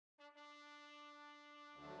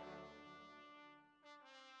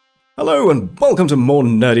Hello and welcome to more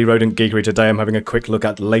nerdy rodent geekery. Today I'm having a quick look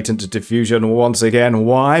at Latent Diffusion once again.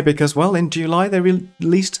 Why? Because, well, in July they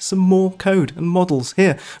released some more code and models.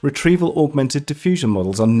 Here, Retrieval Augmented Diffusion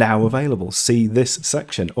Models are now available. See this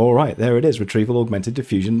section. Alright, there it is, Retrieval Augmented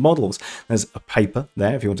Diffusion Models. There's a paper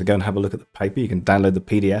there. If you want to go and have a look at the paper, you can download the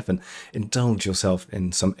PDF and indulge yourself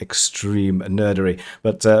in some extreme nerdery.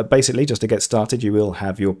 But basically, just to get started, you will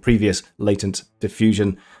have your previous Latent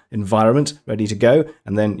Diffusion environment ready to go,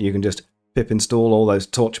 and then you can just pip install all those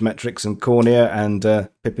torch metrics and cornea and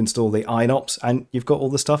pip install the inops, and you've got all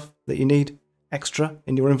the stuff that you need extra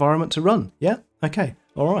in your environment to run. Yeah, okay,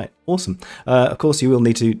 all right, awesome. Of course, you will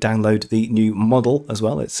need to download the new model as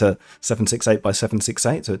well. It's 768 by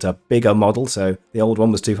 768, so it's a bigger model. So the old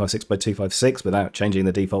one was 256 by 256 without changing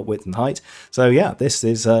the default width and height. So yeah, this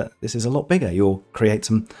is a lot bigger. You'll create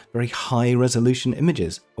some very high resolution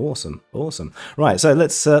images. Awesome, awesome. Right, so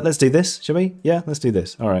let's do this, shall we? Yeah, let's do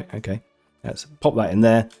this. All right, okay. Let's pop that in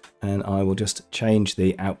there, and I will just change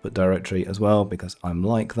the output directory as well because I'm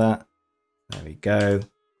like that. There we go.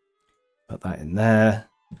 Put that in there,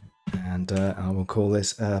 and I will call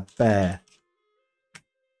this bear.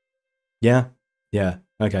 Yeah, yeah.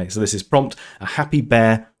 Okay, so this is prompt: a happy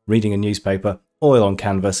bear reading a newspaper, oil on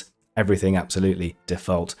canvas, everything absolutely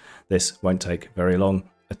default. This won't take very long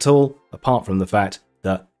at all, apart from the fact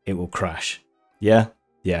that it will crash. Yeah,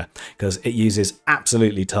 yeah, because it uses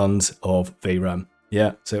absolutely tons of VRAM.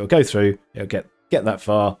 Yeah, so it'll go through, it'll get that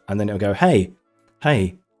far, and then it'll go, hey,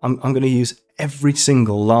 I'm going to use every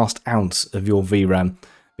single last ounce of your VRAM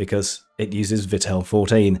because it uses ViT-L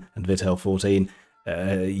 14, and ViT-L 14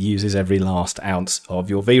 uses every last ounce of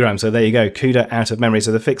your VRAM. So there you go, CUDA out of memory.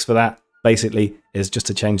 So the fix for that basically is just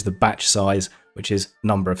to change the batch size, which is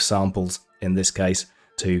number of samples in this case,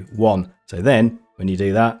 to 1. So then when you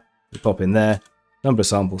do that, you pop in there, number of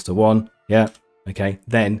samples to 1. Yeah, okay.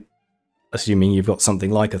 Then, assuming you've got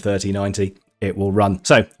something like a 3090, it will run.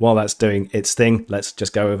 So while that's doing its thing, let's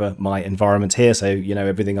just go over my environment here. So you know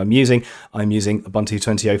everything I'm using. I'm using Ubuntu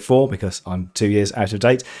 20.04 because I'm 2 years out of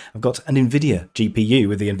date. I've got an NVIDIA GPU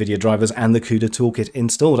with the NVIDIA drivers and the CUDA toolkit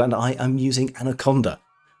installed, and I am using Anaconda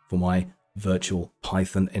for my virtual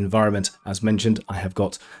Python environment. As mentioned, I have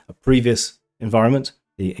got a previous environment,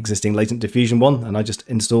 the existing Latent Diffusion one, and I just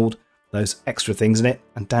installed those extra things in it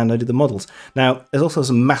and downloaded the models. Now, there's also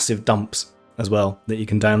some massive dumps as well that you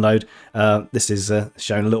can download. This is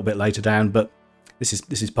shown a little bit later down, but this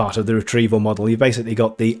is part of the retrieval model. You've basically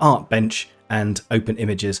got the art bench and open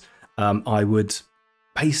images. I would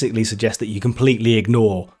basically suggest that you completely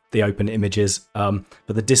ignore the open images for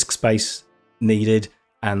the disk space needed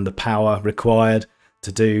and the power required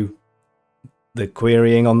to do the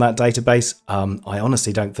querying on that database. I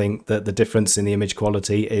honestly don't think that the difference in the image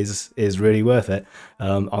quality is really worth it.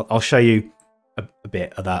 I'll show you a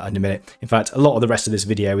bit of that in a minute. In fact, a lot of the rest of this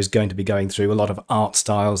video is going to be going through a lot of art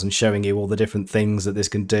styles and showing you all the different things that this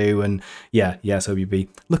can do. And yeah, so you'll be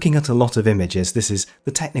looking at a lot of images. This is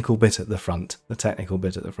the technical bit at the front.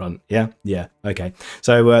 Yeah, okay.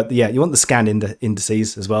 So yeah, you want the scan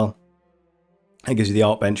indices as well. It gives you the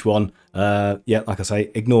art bench one. Yeah, like I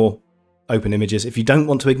say, ignore open images. If you don't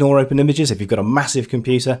want to ignore open images, if you've got a massive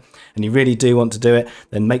computer and you really do want to do it,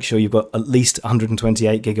 then make sure you've got at least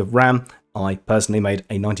 128 gig of RAM. I personally made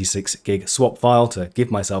a 96 gig swap file to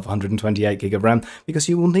give myself 128 gig of RAM because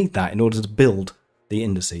you will need that in order to build the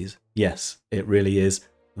indices. Yes, it really is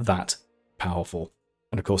that powerful.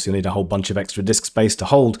 And of course, you'll need a whole bunch of extra disk space to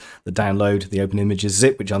hold the download, the open images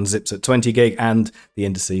zip, which unzips at 20 gig, and the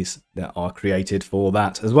indices that are created for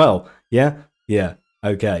that as well. Yeah,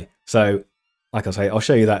 okay. So, like I say, I'll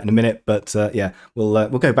show you that in a minute, but yeah, we'll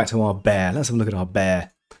go back to our bear. Let's have a look at our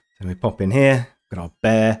bear. So we pop in here, got our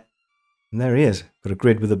bear, and there he is. Got a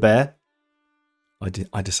grid with a bear.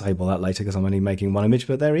 I disable that later because I'm only making one image,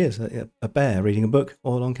 but there he is, a bear reading a book,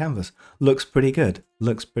 all on canvas. Looks pretty good.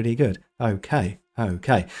 Okay.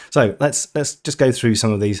 So let's just go through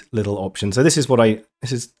some of these little options. So this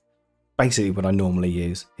is basically what I normally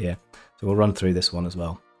use here. So we'll run through this one as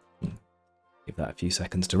well. Give that a few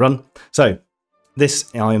seconds to run. So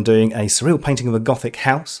this, I am doing a surreal painting of a Gothic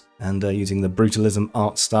house and using the brutalism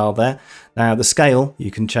art style there. Now the scale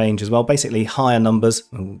you can change as well. Basically higher numbers,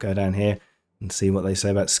 we'll go down here and see what they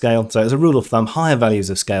say about scale. So as a rule of thumb, higher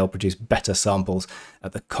values of scale produce better samples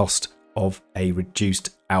at the cost of a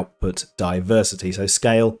reduced output diversity. So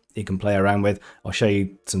scale you can play around with. I'll show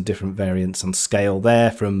you some different variants on scale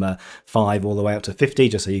there from 5 all the way up to 50,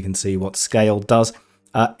 just so you can see what scale does.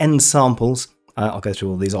 N samples, I'll go through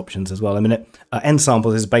all these options as well in a minute. N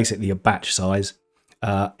samples is basically a batch size.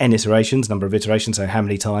 N iterations, number of iterations, so how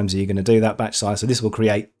many times are you going to do that batch size? So this will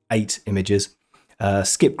create 8 images.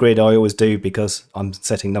 Skip grid I always do because I'm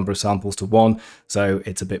setting number of samples to 1, so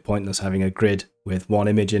it's a bit pointless having a grid with 1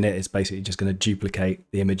 image in it. It's basically just going to duplicate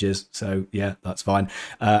the images, so yeah, that's fine.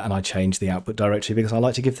 And I change the output directory because I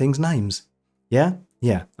like to give things names. Yeah?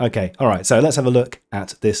 Yeah, okay, all right, so let's have a look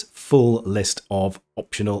at this full list of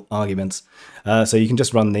optional arguments. So you can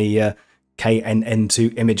just run the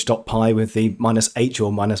knn2 image.py with the -h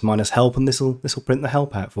or -- help, and this will print the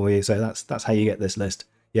help out for you. So that's how you get this list.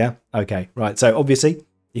 Yeah, okay, right. So obviously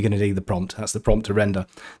you're going to need the prompt. That's the prompt to render.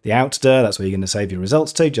 The outdir, that's where you're going to save your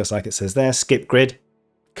results to, just like it says there. Skip grid,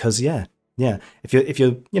 because yeah. If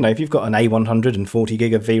you've got an A140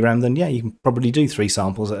 gig of VRAM, then yeah, you can probably do 3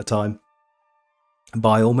 samples at a time.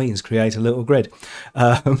 By all means, create a little grid.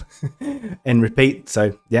 In repeat,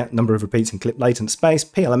 so yeah, number of repeats in clip latent space.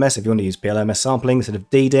 PLMS, if you want to use PLMS sampling instead of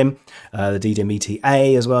DDIM. The DDIM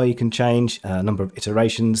ETA as well, you can change. Number of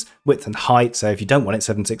iterations, width and height. So if you don't want it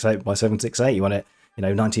 768 by 768, you want it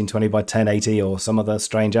 1920 by 1080 or some other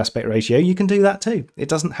strange aspect ratio, you can do that too. It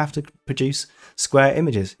doesn't have to produce square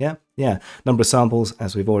images. Yeah. Number of samples,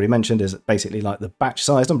 as we've already mentioned, is basically like the batch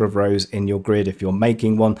size, number of rows in your grid if you're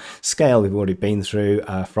making one. Scale, we've already been through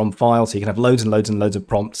from file, so you can have loads and loads of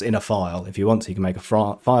prompts in a file if you want. So you can make a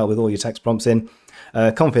file with all your text prompts in.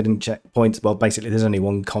 Config and checkpoints, well, basically there's only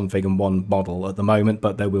one config and one model at the moment,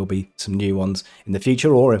 but there will be some new ones in the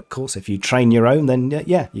future. Or of course, if you train your own, then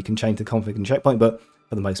yeah, you can change the config and checkpoint, but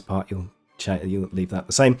for the most part, you'll leave that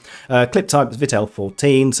the same. Clip type is ViT-L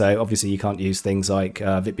 14, so obviously you can't use things like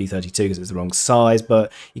ViT-B32 because it's the wrong size,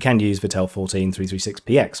 but you can use ViT-L 14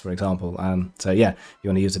 336px, for example. So yeah, if you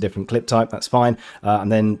want to use a different clip type, that's fine.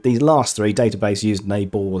 And then these last 3, database, used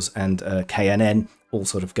nabors, and KNN, all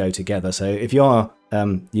sort of go together. So if you are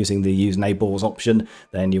using the use nabors option,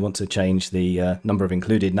 then you want to change the number of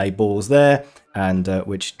included nabors there and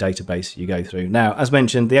which database you go through. Now, as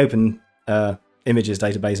mentioned, the open images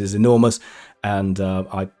database is enormous, and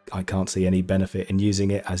I can't see any benefit in using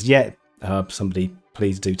it as yet. Somebody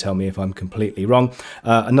please do tell me if I'm completely wrong.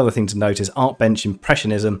 Another thing to note is ArtBench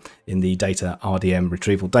Impressionism in the data RDM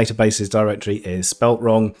retrieval databases directory is spelt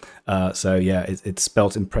wrong. So yeah, it's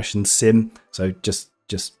spelt Impression Sim. So just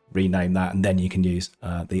rename that, and then you can use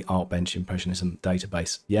the ArtBench Impressionism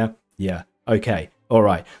database. Yeah. Okay. All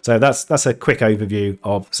right, so that's a quick overview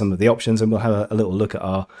of some of the options, and we'll have a little look at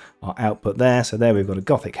our output there. So there we've got a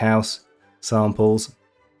Gothic house, samples,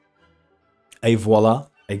 et voila,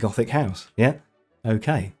 a Gothic house. Yeah,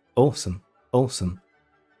 okay, awesome.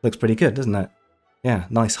 Looks pretty good, doesn't it? Yeah,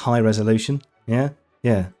 nice high resolution. Yeah.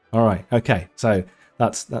 All right, okay, so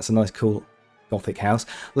that's a nice cool Gothic house.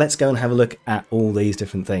 Let's go and have a look at all these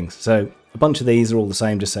different things. So a bunch of these are all the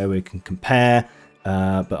same, just so we can compare,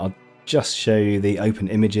 but I'll just show you the open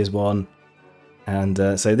images one. And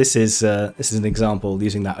so this is an example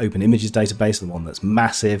using that open images database, the one that's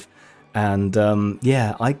massive. And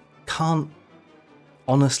yeah, I can't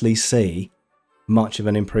honestly see much of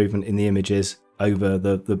an improvement in the images over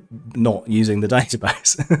the not using the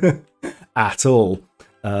database at all.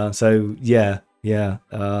 So yeah.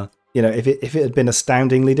 If it had been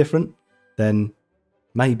astoundingly different, then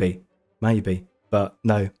maybe, but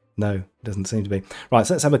no, it doesn't seem to be. Right,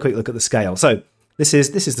 so let's have a quick look at the scale. So this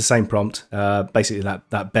is the same prompt, basically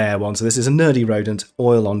that bear one. So this is a nerdy rodent,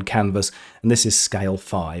 oil on canvas, and this is scale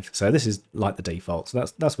 5. So this is like the default. So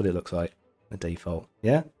that's what it looks like, the default.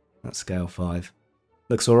 Yeah, that's scale 5.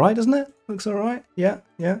 Looks all right, doesn't it? Looks all right. Yeah.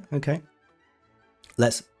 Okay.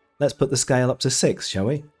 Let's put the scale up to 6, shall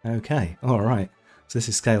we? Okay. All right. So this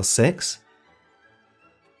is scale 6.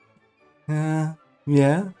 Yeah.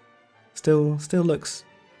 Still looks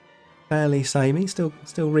fairly samey. Still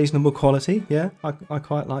reasonable quality. Yeah. I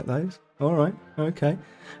quite like those. All right. Okay.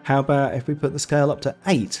 How about if we put the scale up to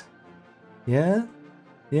 8? Yeah.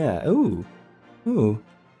 Ooh.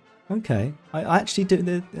 Okay. I actually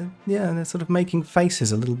do. They're sort of making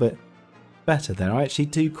faces a little bit better there. I actually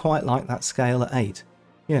do quite like that scale at 8.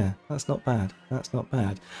 Yeah, that's not bad.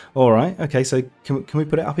 All right. Okay, so can we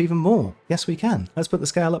put it up even more? Yes, we can. Let's put the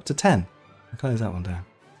scale up to 10. I'll close that one down.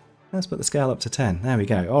 Let's put the scale up to 10. There we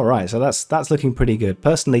go. All right. So that's looking pretty good.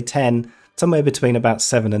 Personally, 10, somewhere between about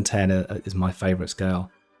 7 and 10 is my favourite scale.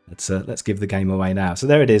 Let's give the game away now. So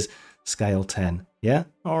there it is, scale 10. Yeah.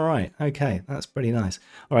 All right. Okay, that's pretty nice.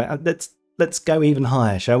 All right. Let's go even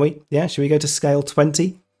higher, shall we? Yeah. Shall we go to scale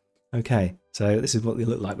 20? Okay. So this is what they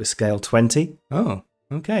look like with scale 20. Oh.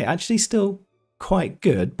 Okay, actually still quite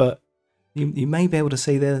good, but you may be able to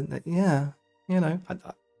see there's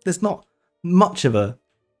not much of a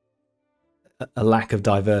lack of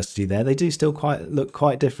diversity there. They do still look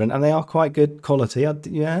quite different, and they are quite good quality.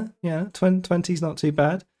 20's not too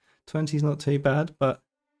bad. 20's not too bad, but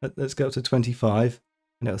Let's go up to 25,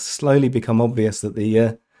 and it'll slowly become obvious that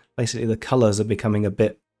the basically the colours are becoming a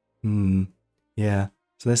bit, yeah.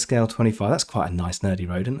 So there's scale 25. That's quite a nice nerdy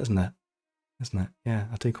rodent, isn't it? Isn't it? Yeah,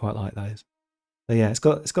 I do quite like those. So yeah, it's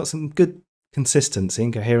got some good consistency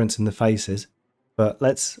and coherence in the faces, but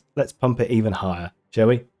let's pump it even higher, shall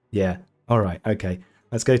we? Yeah. All right. Okay.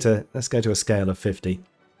 Let's go to a scale of 50,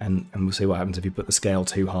 and we'll see what happens if you put the scale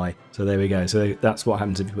too high. So there we go. So that's what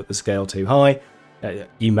happens if you put the scale too high.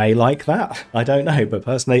 You may like that. I don't know, but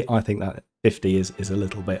personally, I think that 50 is a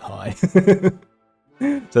little bit high.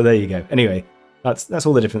 So there you go. Anyway, that's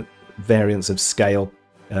all the different variants of scale,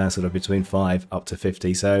 sort of between 5 up to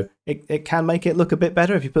 50. So it can make it look a bit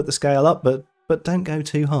better if you put the scale up, but don't go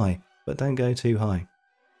too high. But don't go too high.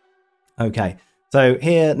 Okay. So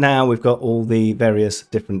here now we've got all the various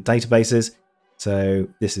different databases. So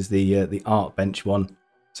this is the Art Bench one.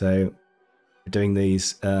 So we're doing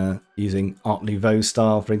these using Art Nouveau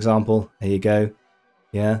style, for example. There you go.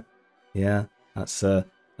 Yeah, yeah. That's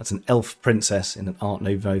an elf princess in an Art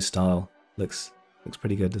Nouveau style. Looks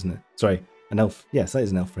pretty good, doesn't it? Sorry, an elf. Yes, that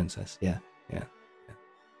is an elf princess. Yeah, yeah.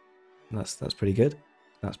 That's pretty good.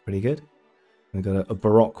 That's pretty good. We've got a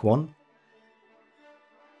Baroque one.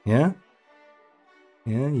 Yeah.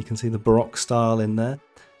 Yeah, you can see the Baroque style in there.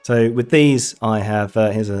 So with these, I have,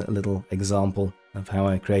 here's a little example of how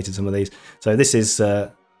I created some of these. So this is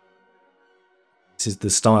the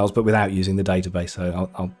styles, but without using the database. So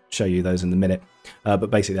I'll show you those in a minute. But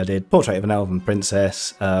basically I did portrait of an elven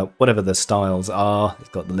princess, whatever the styles are. It's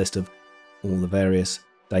got the list of all the various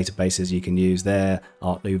databases you can use there.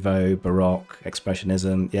 Art Nouveau, Baroque,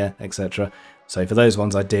 Expressionism, yeah, etc. So for those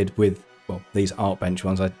ones I did with, well, these Art Bench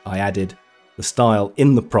ones, I added the style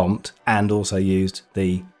in the prompt and also used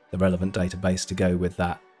the relevant database to go with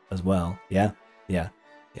that as well. Yeah, yeah,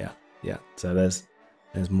 yeah, yeah. So there's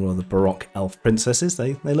more of the Baroque elf princesses.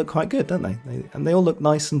 They look quite good, don't they? And they all look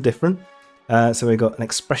nice and different. So we've got an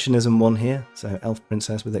Expressionism one here. So elf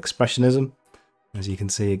princess with Expressionism, as you can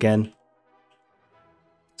see again.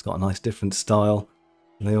 It's got a nice different style.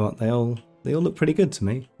 They all look pretty good to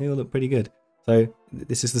me. They all look pretty good. So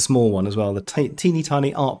this is the small one as well, the teeny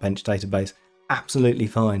tiny Art Bench database. Absolutely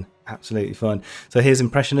fine, absolutely fine. So here's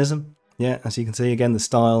Impressionism. Yeah, as you can see again, the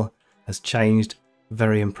style has changed.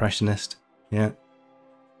 Very impressionist. Yeah,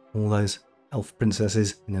 all those elf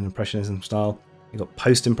princesses in an Impressionism style. You've got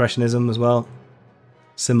Post-Impressionism as well.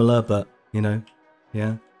 Similar, but you know,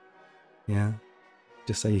 yeah, yeah.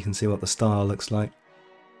 Just so you can see what the style looks like.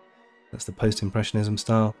 That's the Post-Impressionism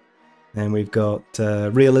style. Then we've got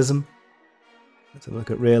Realism. Let's have a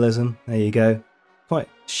look at Realism. There you go. Quite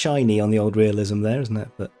shiny on the old Realism there, isn't it?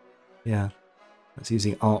 But yeah, that's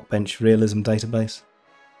using Art Bench Realism database.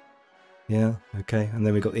 Yeah, okay. And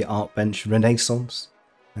then we've got the Art Bench Renaissance.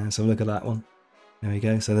 So look at that one. There we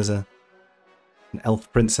go. So there's an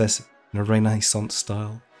elf princess in a Renaissance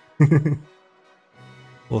style.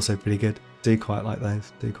 Also pretty good. Do quite like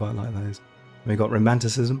those. Do quite like those. We've got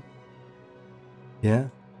Romanticism. Yeah.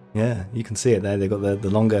 Yeah, you can see it there. They've got the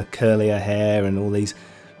longer, curlier hair and all these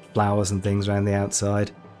flowers and things around the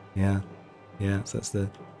outside. Yeah, yeah, so that's the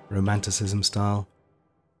Romanticism style.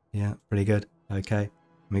 Yeah, pretty good. Okay,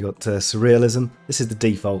 and we got Surrealism. This is the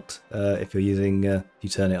default if you're using, if you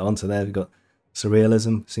turn it on. So there we've got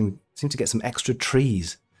Surrealism. Seem to get some extra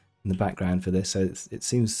trees in the background for this. So it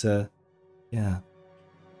seems, yeah, yeah,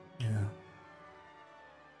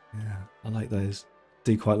 yeah. I like those.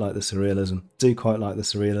 Do quite like the Surrealism. Do quite like the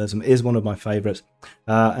Surrealism. Is one of my favourites.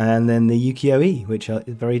 And then the Ukiyo-e, which are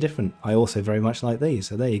very different. I also very much like these.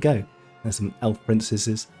 So there you go. There's some elf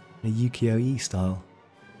princesses in a Ukiyo-e style.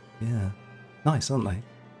 Yeah. Nice, aren't they?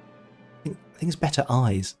 I think it's better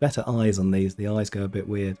eyes. Better eyes on these. The eyes go a bit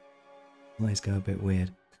weird. Eyes go a bit weird.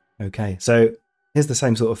 Okay, so here's the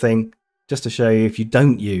same sort of thing. Just to show you if you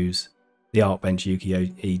don't use the Art Bench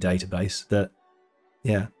Ukiyo-e database that,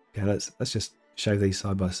 yeah, okay, let's just show these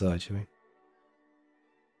side by side, shall we?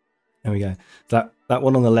 There we go. That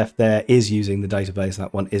one on the left there is using the database.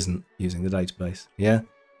 That one isn't using the database. Yeah,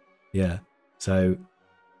 yeah. So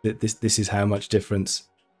this is how much difference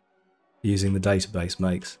using the database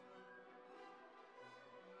makes.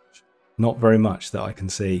 Not very much that I can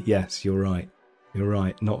see. Yes, you're right. You're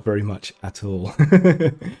right. Not very much at all.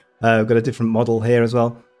 I've got a different model here as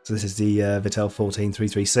well. So this is the ViT-L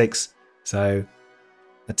 14336. So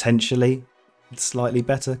potentially slightly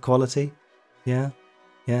better quality. Yeah,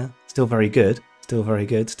 yeah. Still very good. Still very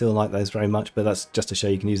good. Still like those very much. But that's just to show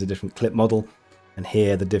you can use a different clip model. And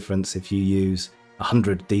here the difference if you use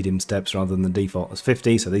 100 DDIM steps rather than the default as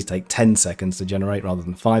 50. So these take 10 seconds to generate rather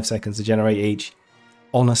than 5 seconds to generate each.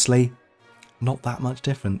 Honestly, not that much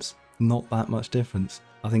difference. not that much difference.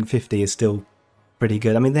 I think 50 is still pretty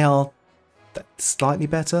good. I mean, they are slightly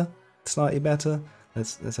better. Slightly better.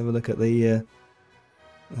 Let's have a look at the.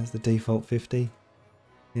 There's the default 50.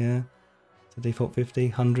 Yeah, the default 50,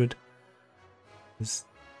 100. It's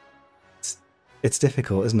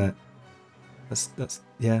difficult, isn't it?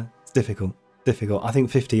 Yeah, it's difficult. Difficult. I think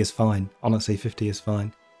 50 is fine. Honestly, 50 is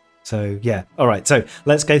fine. So yeah, all right. So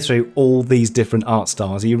let's go through all these different art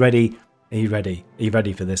styles. Are you ready? Are you ready? Are you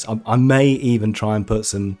ready for this? I may even try and put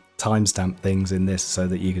some timestamp things in this so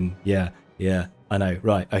that you can. Yeah. I know.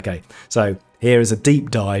 Right. Okay. So here is a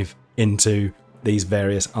deep dive into these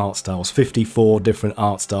various art styles. 54 different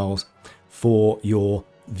art styles for your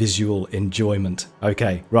visual enjoyment.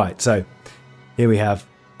 Okay. Right. So here we have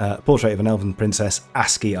Portrait of an Elven Princess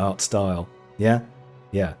ASCII art style. Yeah.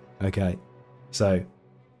 Okay. So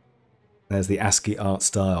there's the ASCII art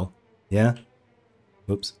style. Yeah.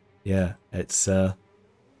 Whoops. Yeah. It's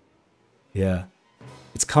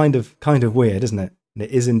it's kind of weird, isn't it? And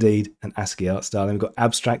it is indeed an ASCII art style. Then we've got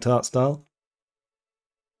abstract art style.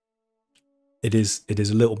 It is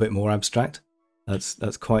a little bit more abstract.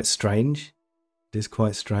 That's quite strange. It is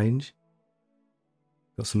quite strange.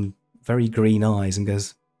 Got some very green eyes and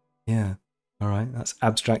goes, yeah. All right, that's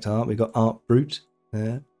abstract art. We've got art brut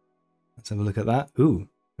there. Let's have a look at that. Ooh,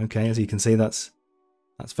 okay. As you can see, that's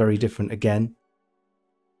very different again.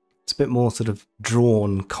 It's a bit more sort of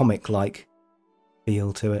drawn, comic-like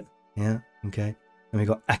feel to it. Yeah, okay. And we've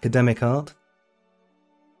got academic art.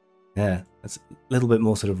 Yeah, that's a little bit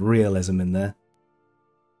more sort of realism in there.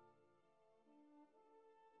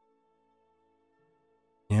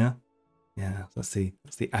 Yeah, that's the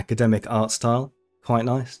academic art style. Quite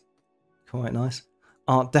nice. Quite nice.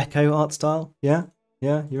 Art Deco art style. Yeah,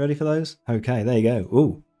 you ready for those? Okay, there you go.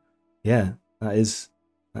 Ooh, yeah, that is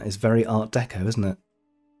very Art Deco, isn't it?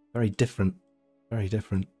 Very different. Very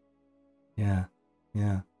different. Yeah,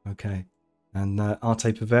 okay. And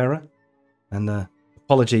Arte Povera. And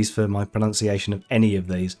apologies for my pronunciation of any of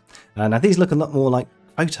these. Now these look a lot more like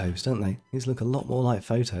photos, don't they? These look a lot more like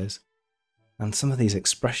photos. And some of these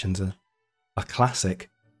expressions are classic.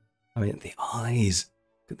 I mean, the eyes.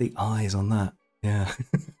 Look at the eyes on that. Yeah.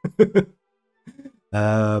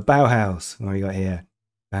 Bauhaus. What have we got here?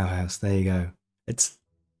 Bauhaus. There you go. It's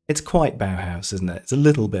quite Bauhaus, isn't it? It's a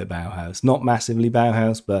little bit Bauhaus. Not massively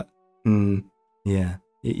Bauhaus, but yeah.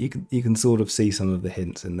 You can sort of see some of the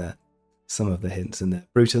hints in there.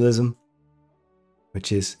 Brutalism,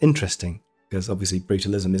 which is interesting because obviously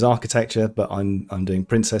brutalism is architecture, but I'm doing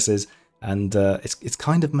princesses, and it's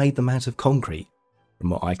kind of made them out of concrete,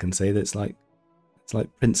 from what I can see. It's like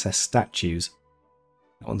princess statues.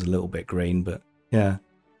 That one's a little bit green, but yeah,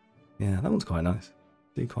 that one's quite nice.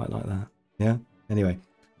 I do quite like that. Yeah. Anyway,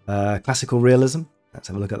 classical realism. Let's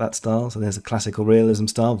have a look at that style. So there's a classical realism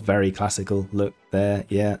style, very classical look there.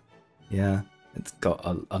 Yeah. It's got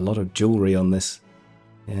a lot of jewelry on this.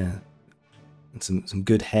 Yeah, and some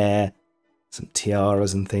good hair, some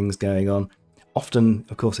tiaras and things going on. Often,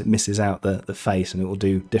 of course, it misses out the face, and it will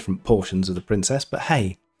do different portions of the princess. But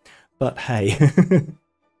hey,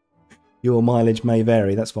 your mileage may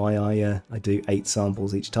vary. That's why I do 8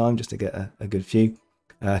 samples each time, just to get a good few.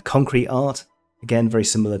 Concrete art, again, very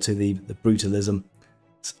similar to the brutalism.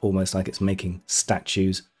 It's almost like it's making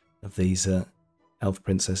statues of these elf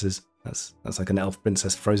princesses. That's like an elf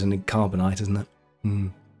princess frozen in carbonite, isn't it?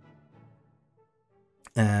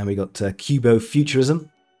 And we got cubo-futurism.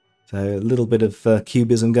 So a little bit of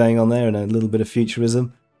cubism going on there and a little bit of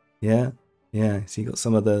futurism. Yeah. So you got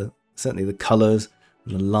some of certainly the colours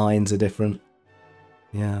and the lines are different.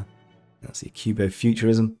 Yeah. That's your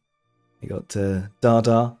cubo-futurism. You got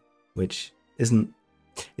Dada, which isn't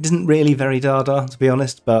really very Dada, to be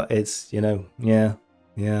honest, but it's, yeah.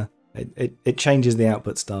 It changes the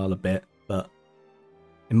output style a bit, but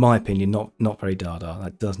in my opinion, not very Dada.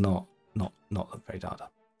 That does not look very Dada.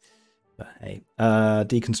 But hey,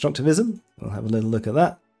 deconstructivism. We'll have a little look at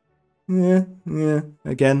that. Yeah.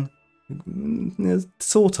 Again,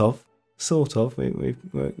 sort of.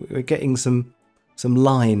 We're getting some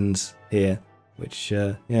lines here, which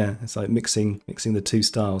it's like mixing the two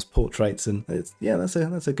styles, portraits, and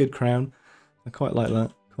that's a good crown. I quite like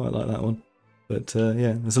that. Quite like that one. But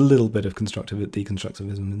there's a little bit of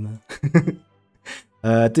deconstructivism in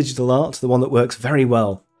there. Digital art, the one that works very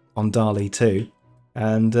well on DALL-E 2,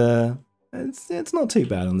 and it's not too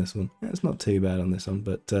bad on this one. It's not too bad on this one,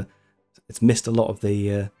 but it's missed a lot of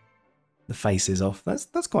the faces off.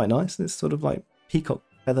 That's quite nice. It's sort of like peacock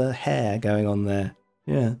feather hair going on there.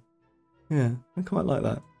 Yeah, I quite like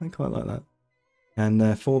that. And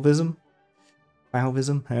Fauvism,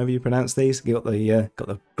 however you pronounce these. You got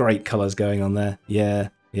the great colours going on there. Yeah.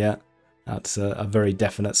 That's a very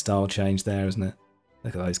definite style change there, isn't it?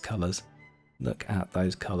 Look at those colours. Look at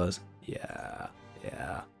those colours. Yeah,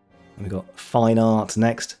 yeah. And we've got fine art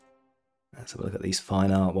next. Let's have a look at these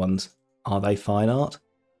fine art ones. Are they fine art?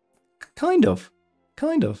 Kind of.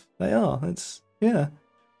 Kind of. They are. It's, yeah.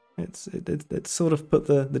 It's sort of put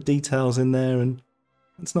the details in there, and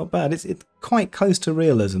it's not bad. It's quite close to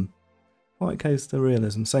realism. Quite close to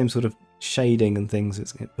realism. Same sort of shading and things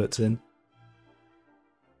it puts in.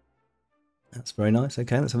 That's very nice.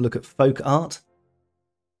 Okay, let's have a look at folk art.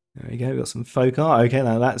 There we go, we've got some folk art. Okay,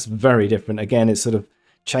 now that's very different. Again, it's sort of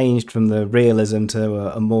changed from the realism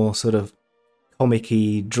to a more sort of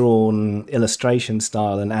comic-y drawn illustration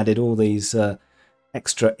style, and added all these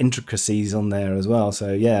extra intricacies on there as well.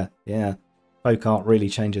 So yeah, folk art really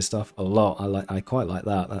changes stuff a lot. I quite like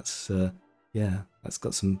that. That's yeah, that's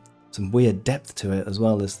got some weird depth to it as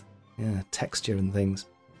well as texture and things.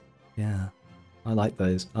 Yeah, I like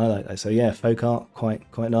those. So yeah, folk art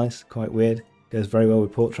quite nice, quite weird. Goes very well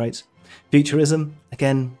with portraits. Futurism,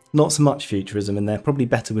 again, not so much futurism in there. Probably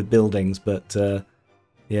better with buildings, but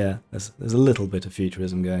yeah, there's a little bit of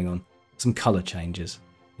futurism going on. Some colour changes.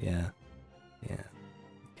 Yeah.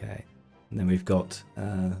 Okay. And then we've got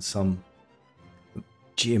some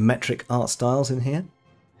geometric art styles in here.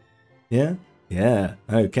 Yeah.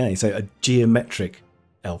 Okay, so a geometric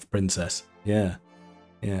elf princess. Yeah.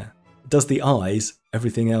 Does the eyes,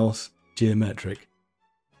 everything else geometric.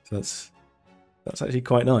 So that's actually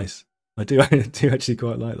quite nice. I do actually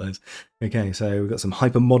quite like those. Okay, so we've got some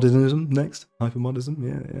hypermodernism next. Hypermodernism,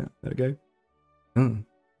 yeah. There we go.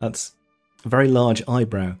 That's a very large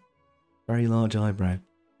eyebrow. Very large eyebrow.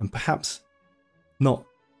 And perhaps not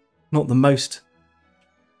the most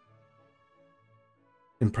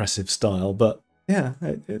impressive style, but yeah,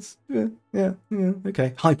 it's yeah.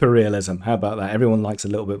 Okay, hyperrealism. How about that? Everyone likes a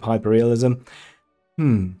little bit of hyperrealism.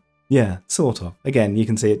 Yeah, sort of. Again, you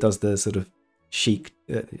can see it does the sort of cheek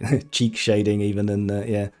shading even,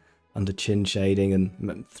 and under chin shading,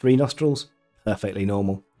 and 3 nostrils, perfectly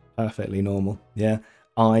normal. Yeah,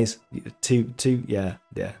 eyes, two, yeah,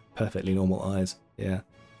 perfectly normal eyes. Yeah.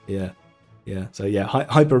 So yeah,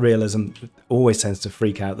 hyperrealism always tends to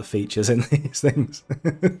freak out the features in these things.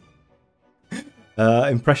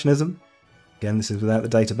 Impressionism, again, this is without the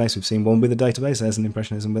database. We've seen one with the database. There's an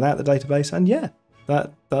impressionism without the database, and yeah,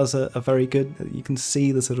 that does a very good. You can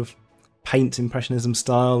see the sort of paint impressionism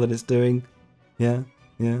style that it's doing. Yeah,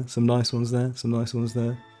 some nice ones there.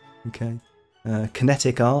 Okay,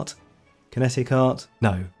 kinetic art.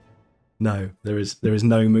 No, there is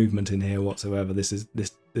no movement in here whatsoever.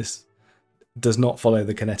 This does not follow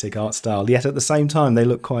the kinetic art style. Yet at the same time, they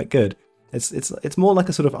look quite good. It's more like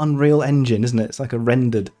a sort of Unreal Engine, isn't it? It's like a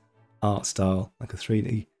rendered art style, like a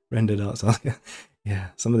 3D rendered art style. Yeah,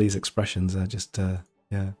 some of these expressions are just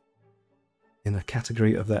in a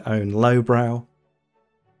category of their own. Lowbrow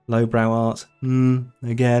art.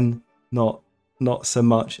 Again, not so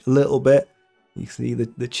much. A little bit. You see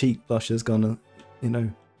the cheek blush has gone,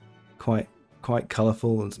 quite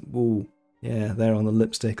colourful, and ooh, yeah, there on the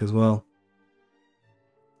lipstick as well.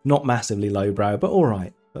 Not massively lowbrow, but all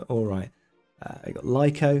right. I got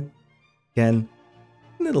Lyco again,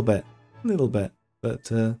 a little bit,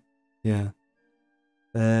 but yeah,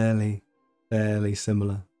 fairly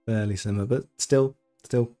similar, but still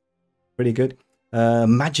pretty good.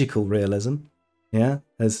 Magical realism, yeah,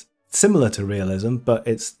 as similar to realism, but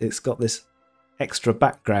it's got this extra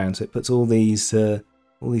background, so it puts all these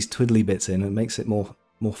twiddly bits in and makes it more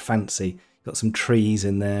fancy. Got some trees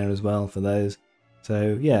in there as well for those.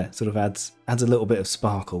 So yeah, sort of adds a little bit of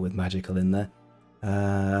sparkle with magical in there.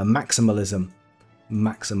 Maximalism.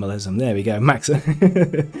 There we go.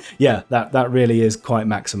 Yeah, that really is quite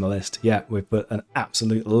maximalist. Yeah, we've put an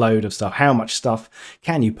absolute load of stuff. How much stuff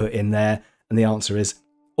can you put in there? And the answer is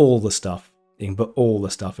all the stuff. You can put all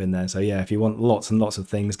the stuff in there. So yeah, if you want lots and lots of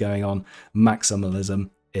things going on,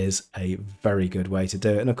 maximalism is a very good way to do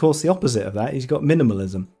it. And of course, the opposite of that is you've got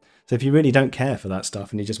minimalism. So if you really don't care for that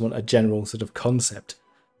stuff and you just want a general sort of concept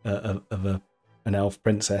of an elf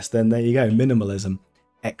princess, then there you go, minimalism.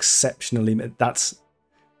 Exceptionally, that's,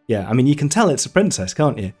 yeah, I mean, you can tell it's a princess,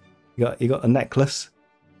 can't you? You got a necklace.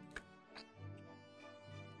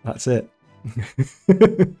 That's it.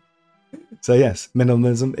 So yes,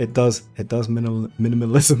 minimalism, it does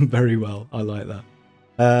minimalism very well. I like that.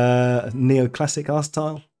 Neoclassic art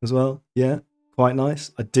style as well. Yeah, quite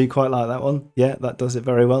nice. I do quite like that one. Yeah, that does it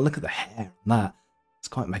very well. Look at the hair on that. It's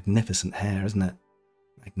quite magnificent hair, isn't it?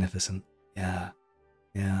 Magnificent. Yeah.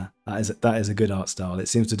 That is a good art style. It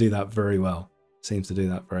seems to do that very well.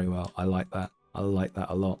 I like that. I like that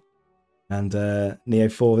a lot. And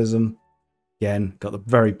Neo-Fauvism. Again, got the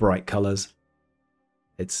very bright colours.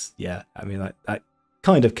 It's, yeah, I mean, that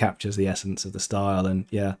kind of captures the essence of the style, and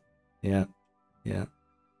yeah.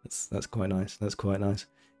 That's quite nice. That's quite nice.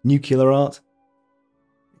 Nuclear art.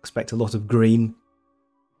 Expect a lot of green.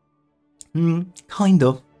 Kind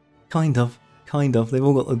of. They've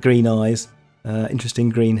all got the green eyes. Interesting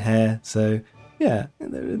green hair. So yeah,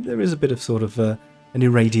 there is a bit of sort of an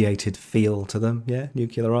irradiated feel to them. Yeah,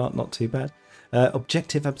 nuclear art, not too bad.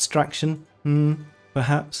 Objective abstraction.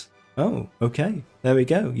 Perhaps. Oh, okay. There we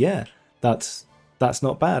go. Yeah, that's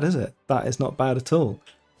not bad, is it? That is not bad at all.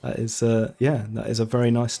 That is, yeah, that is a very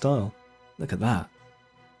nice style. Look at that.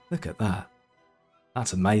 Look at that.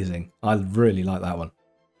 That's amazing. I really like that one.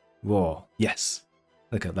 Whoa, yes.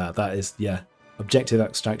 Look at that. That is, yeah, objective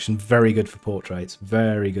abstraction. Very good for portraits.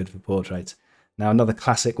 Very good for portraits. Now, another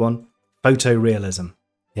classic one, photorealism.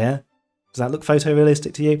 Yeah? Does that look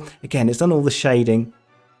photorealistic to you? Again, it's done all the shading.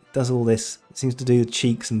 It does all this. It seems to do the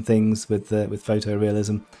cheeks and things with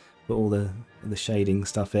photorealism. Put all the shading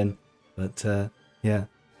stuff in. But, yeah.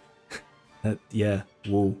 Yeah,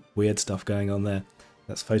 whoa, weird stuff going on there.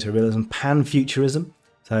 That's photorealism. Pan-futurism,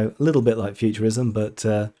 so a little bit like futurism, but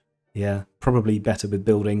yeah, probably better with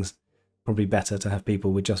buildings. Probably better to have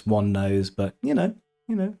people with just one nose, but you know,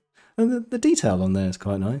 and the detail on there is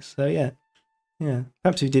quite nice. So yeah.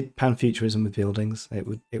 Perhaps if you did pan-futurism with buildings, it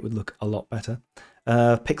would look a lot better.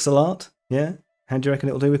 Pixel art, yeah. How do you reckon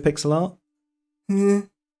it'll do with pixel art?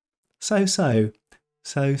 So.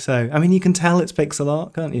 I mean, you can tell it's pixel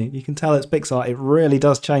art, can't you? You can tell it's pixel art. It really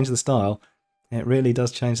does change the style. It really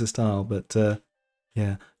does change the style, but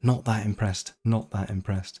yeah, not that impressed. Not that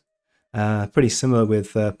impressed. Pretty similar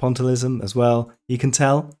with pointillism as well. You can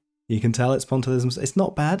tell it's pointillism. It's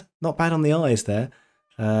not bad. Not bad on the eyes there,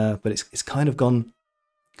 but it's kind of gone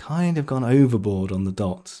overboard on the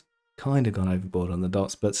dots. Kind of gone overboard on the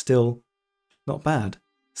dots, but still not bad.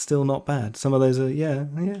 Still not bad. Some of those are yeah.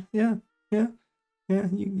 Yeah,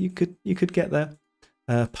 you could get there.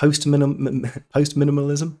 Post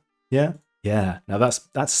minimalism. Yeah. Now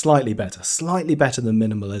that's slightly better than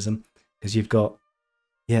minimalism, because you've got,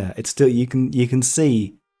 yeah, it's still, you can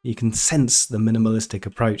sense the minimalistic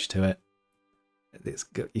approach to it.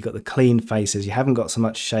 You've got the clean faces. You haven't got so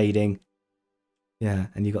much shading. Yeah,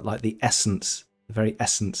 and you've got like the very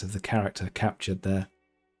essence of the character captured there.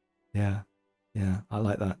 Yeah, I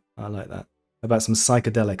like that. How about some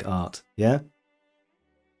psychedelic art? Yeah.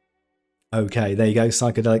 Okay, there you go.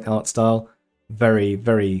 Psychedelic art style, very,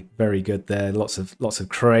 very, very good there. Lots of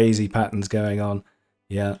crazy patterns going on.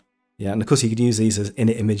 Yeah, and of course you could use these as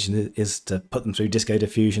init images to put them through disco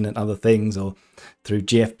diffusion and other things, or through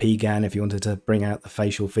GFP GAN if you wanted to bring out the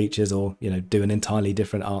facial features, or do an entirely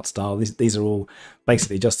different art style. These are all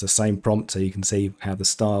basically just the same prompt, so you can see how the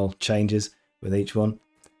style changes with each one.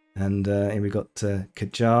 And here we got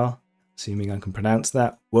Kajar, assuming I can pronounce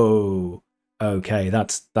that. Whoa. Okay,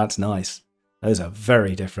 that's nice. Those are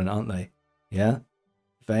very different, aren't they? Yeah?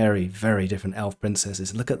 Very, very different elf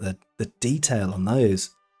princesses. Look at the detail on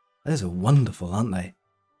those. Those are wonderful, aren't they?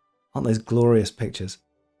 Aren't those glorious pictures?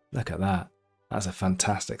 Look at that. That's a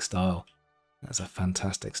fantastic style. That's a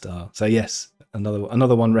fantastic style. So yes,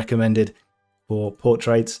 another one recommended for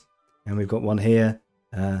portraits. And we've got one here.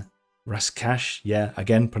 Raskash. Yeah,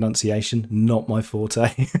 again, pronunciation, not my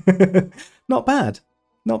forte. Not bad.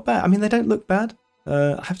 Not bad. I mean, they don't look bad.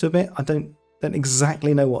 I have to admit, I don't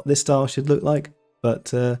exactly know what this style should look like,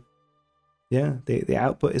 but yeah, the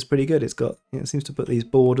output is pretty good. It's got, it seems to put these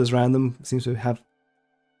borders around them. It seems to have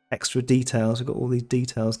extra details. We've got all these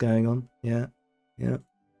details going on. Yeah.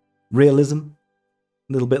 Realism,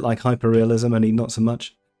 a little bit like hyperrealism, only not so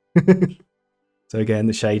much. So again,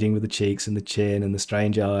 the shading with the cheeks and the chin and the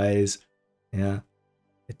strange eyes. Yeah.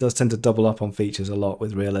 It does tend to double up on features a lot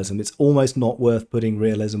with realism. It's almost not worth putting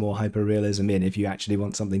realism or hyperrealism in if you actually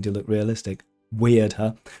want something to look realistic. Weird,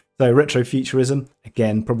 huh? So retrofuturism,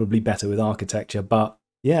 again, probably better with architecture, but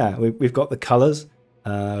yeah, we've got the colours.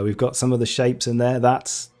 We've got some of the shapes in there.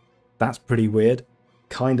 That's pretty weird.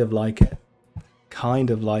 Kind of like it,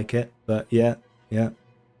 but yeah.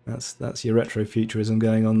 That's your retrofuturism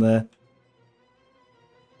going on there.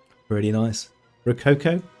 Pretty nice.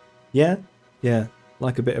 Rococo, yeah.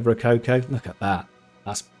 Like a bit of Rococo. Look at that.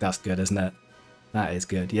 That's good, isn't it? That is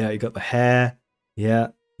good. Yeah, you got the hair.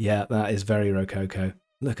 Yeah, that is very Rococo.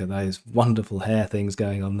 Look at those wonderful hair things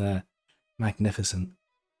going on there. Magnificent.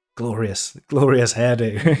 Glorious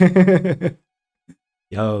hairdo.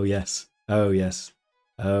 Oh, yes.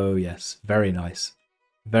 Very nice.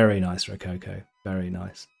 Very nice Rococo. Very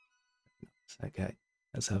nice. Okay,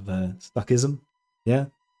 let's have Stuckism. Yeah,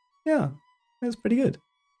 that's pretty good.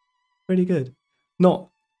 Not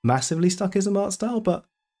massively stuckism art style, but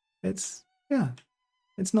it's, yeah,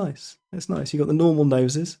 it's nice. It's nice. You got the normal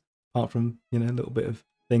noses, apart from, you know, a little bit of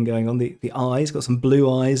thing going on. The eyes, got some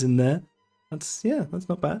blue eyes in there. That's, yeah, that's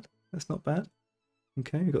not bad. That's not bad.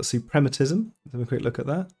 Okay, we've got suprematism. Let's have a quick look at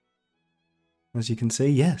that. As you can see,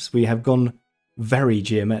 yes, we have gone very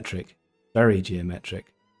geometric. Very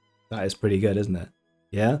geometric. That is pretty good, isn't it?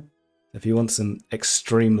 Yeah? If you want some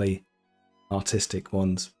extremely artistic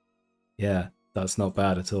ones, yeah, that's not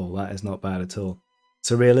bad at all. That is not bad at all.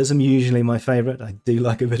 Surrealism, usually my favourite. I do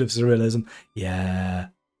like a bit of surrealism. Yeah,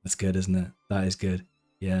 that's good, isn't it? That is good.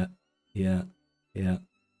 Yeah, yeah, yeah.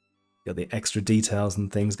 Got the extra details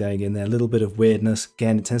and things going in there. A little bit of weirdness.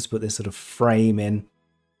 Again, it tends to put this sort of frame in.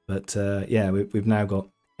 But yeah, we've now got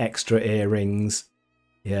extra earrings.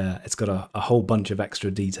 Yeah, it's got a whole bunch of extra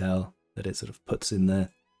detail that it sort of puts in there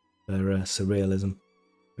for surrealism.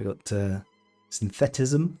 We've got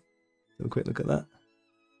synthetism. Have a quick look at that.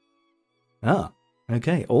 Ah,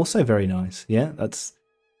 okay. Also very nice. Yeah, that's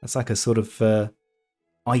like a sort of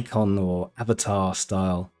icon or avatar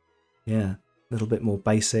style. Yeah, a little bit more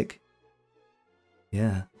basic.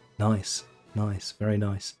 Yeah, nice, nice, very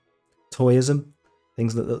nice. Toyism,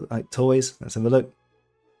 things that look like toys. Let's have a look.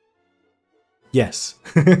 Yes,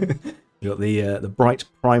 you got the bright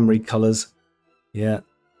primary colours. Yeah,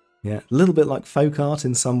 yeah, a little bit like folk art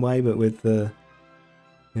in some way, but with the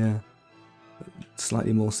yeah,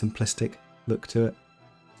 slightly more simplistic look to it.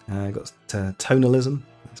 Got tonalism.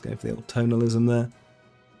 Let's go for the old tonalism there.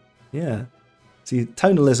 Yeah, see,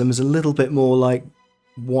 tonalism is a little bit more like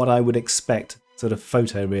what I would expect sort of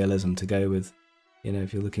photorealism to go with, you know,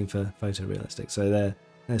 if you're looking for photorealistic. So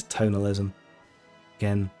there's tonalism.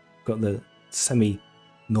 Again, got the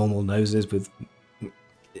semi-normal noses with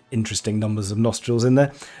interesting numbers of nostrils in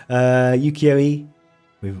there. Ukiyo-e,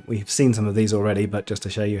 we've seen some of these already, but just to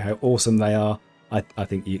show you how awesome they are, I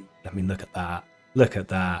think I mean, look at that. Look at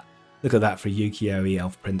that. Look at that for Ukiyo-e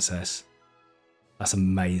Elf Princess. That's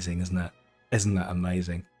amazing, isn't it? Isn't that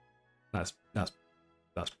amazing? That's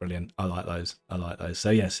brilliant. I like those. I like those. So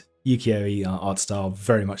yes, Ukiyo-e art style,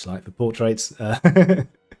 very much like the portraits.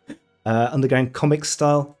 Underground comics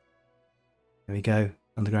style. There we go.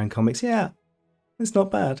 Underground comics. Yeah, it's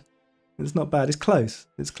not bad. It's not bad. It's close.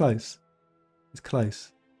 It's close. It's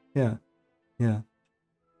close. Yeah, yeah.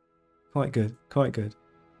 Quite good. Quite good.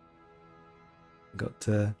 We've got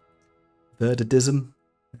Verdadism.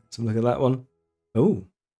 Let's have a look at that one. Oh,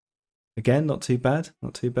 again, not too bad.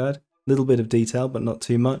 Not too bad. A little bit of detail, but not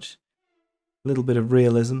too much. A little bit of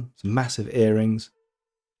realism. Some massive earrings.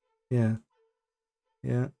 Yeah.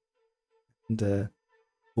 Yeah. And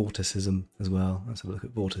vorticism as well. Let's have a look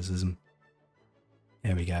at vorticism.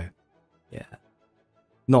 There we go. Yeah.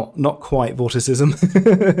 Not quite vorticism,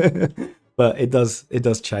 but it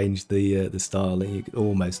does change the style. You can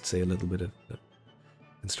almost see a little bit of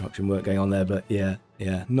construction work going on there, but yeah,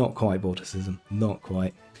 not quite vorticism. Not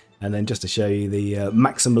quite. And then just to show you the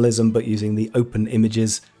maximalism, but using the open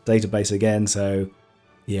images database again. So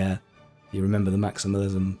yeah, you remember the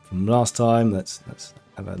maximalism from last time. Let's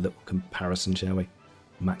have a little comparison, shall we?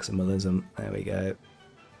 Maximalism. There we go.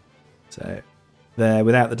 So there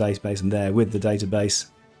without the database and there with the database.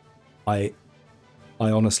 I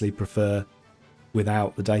honestly prefer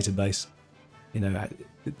without the database. You know,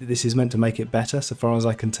 this is meant to make it better, so far as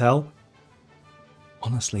I can tell.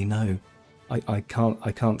 Honestly, no. I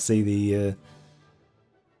can't see the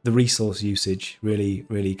resource usage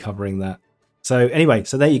really covering that. So anyway,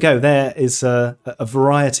 so there you go. There is a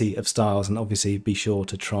variety of styles, and obviously be sure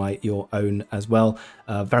to try your own as well.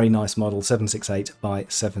 Very nice model, 768 by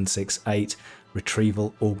 768.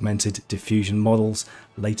 Retrieval Augmented Diffusion Models,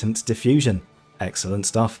 Latent Diffusion. Excellent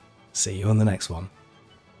stuff. See you on the next one.